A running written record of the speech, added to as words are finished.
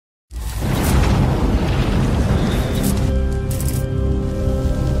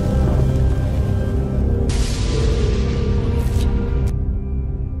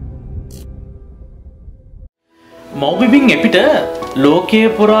මව්බිමින් එපිට ලෝකයේ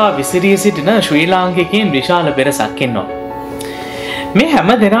පුරා විසිරී සිටින ශ්‍රී ලාංකිකයන් විශාල පිරිසක් ඉන්නවා. මේ හැම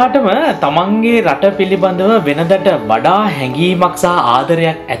දෙනාටම තමන්ගේ රට පිළිබඳව වෙනදට වඩා හැඟීමක් සහ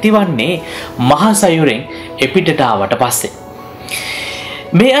ආදරයක් ඇතිවන්නේ මහා සයුරෙන් එපිටට ආවට පස්සේ.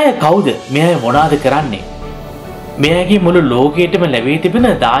 මේ අය කවුද? මේ අය මොනවාද කරන්නේ? මේ අයගේ මුළු ලෝකයටම ලැබී තිබෙන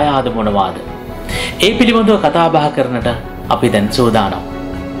දායාද මොනවාද? ඒ පිළිබඳව කතා බහ කරන්නට අපි දැන් සූදානම්.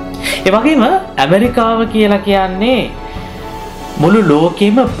 ඒ වගේම ඇමරිකාව කියලා කියන්නේ මුළු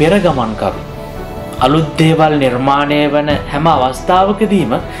ලෝකෙම පෙරගමන්කරු. අලුත් දේවල් නිර්මාණය වන හැම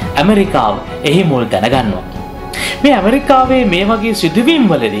අවස්ථාවකදීම ඇමරිකාව එහි මුල් දැනගන්නවා. මේ ඇමරිකාවේ මේ වගේ සිදුවීම්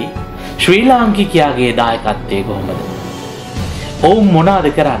වලදී ශ්‍රී ලාංකිකයාගේ දායකත්වය කොහොමද? ඔවුන් මොනවාද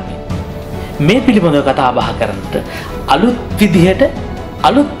කරන්නේ? මේ පිළිබඳව කතා බහ කරන්නට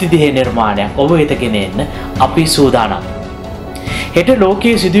අලුත් විදිහේ නිර්මාණයක් ඔබ වෙත ගෙන එන්න අපි සූදානම්. හෙට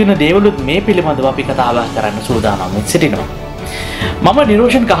ලෝකයේ සිදුවෙන දේවලුත් මේ පිළිබඳව අපි කතා බහ කරන්න සූදානම් සිටිනවා. මම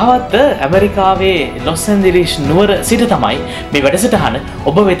නිරෝෂන් කහවත්ත ඇමරිකාවේ ලොස් ඇන්ජලිස් නුවර සිට තමයි මේ වැඩසටහන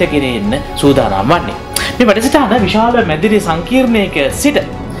ඔබ වෙත ගෙන එන්න සූදානම් වන්නේ. මේ වැඩසටහන විශාල මැදිරි සංකීර්ණයක සිට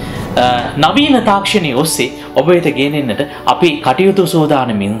නවීන තාක්ෂණය ඔස්සේ ඔබ වෙත ගෙන එන්නට අපි කටයුතු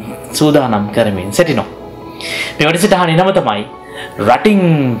සූදානම් කරමින් සිටිනවා. මේ වැඩසටහනේ නම තමයි රටින්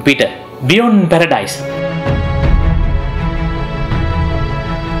පිට Beyond Paradise.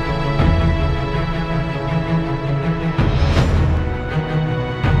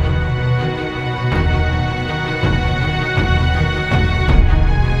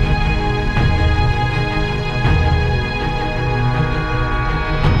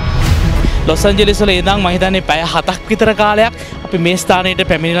 ලොස් ඇන්ජලිස් වල ඉඳන් මම හිතන්නේ පැය 7ක් විතර කාලයක් අපි මේ ස්ථානයට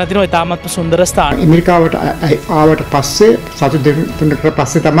පැමිණලා තිනවා. ඉතාමත් සුන්දර ස්ථාන. ඇමරිකාවට ආවට පස්සේ සතු දෙකකට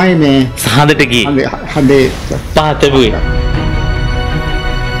පස්සේ තමයි මේ සහදට ගියේ. හදේ පාතබුවේ.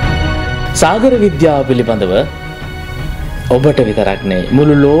 සාගර විද්‍යාව පිළිබඳව ඔබට විතරක් නෙවෙයි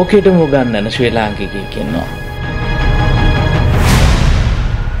මුළු ලෝකෙටම උගන්වන ශ්‍රී ලාංකිකයෙක් ඉන්නවා.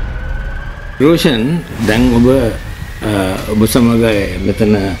 රෝෂන් දැන් ඔබ සමග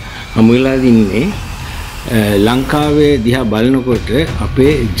මෙතන හමු වෙලා ඉන්නේ ලංකාවේ දිහා බලනකොට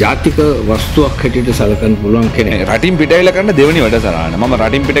අපේ ජාතික වස්තුවක් හැටියට සැලකන්න පුළුවන් කෙනෙක්. රටින් පිට ඇවිල්ලා කරන දෙවෙනි වැඩසටහන. මම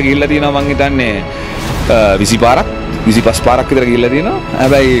රටින් පිට ගිහිල්ලා තියෙනවා මං හිතන්නේ 20 පාරක් 25 පාරක් විතර ගිහිල්ලා තියෙනවා.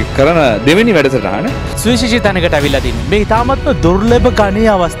 හැබැයි කරන දෙවෙනි වැඩසටහන සුවිශේෂී තැනකට අවිල්ලා තින්නේ. මේ ඉතාමත්ම දුර්ලභ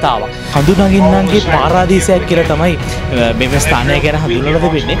ගණීය අවස්ථාවක්. හඳුනාගින්නන්ගේ පාරාදීසයක් කියලා තමයි මේ ස්ථානය ගැන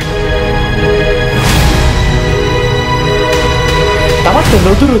හඳුන්වලා දෙන්නේ. තවත්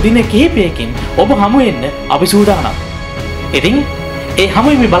නොදුරු දින කිහිපයකින් ඔබ හමු වෙන්න අපි සූදානම්. ඉතින් ඒ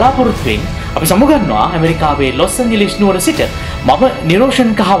හමුවීමේ බලාපොරොත්තුවෙන් අපි සමුගන්නවා ඇමරිකාවේ ලොස් ඇන්ජලිස් නුවර සිට මම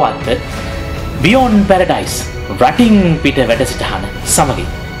නිරෝෂන් කහවත්ත Beyond Paradise රටින් පිට වැඩසටහන සමගින්.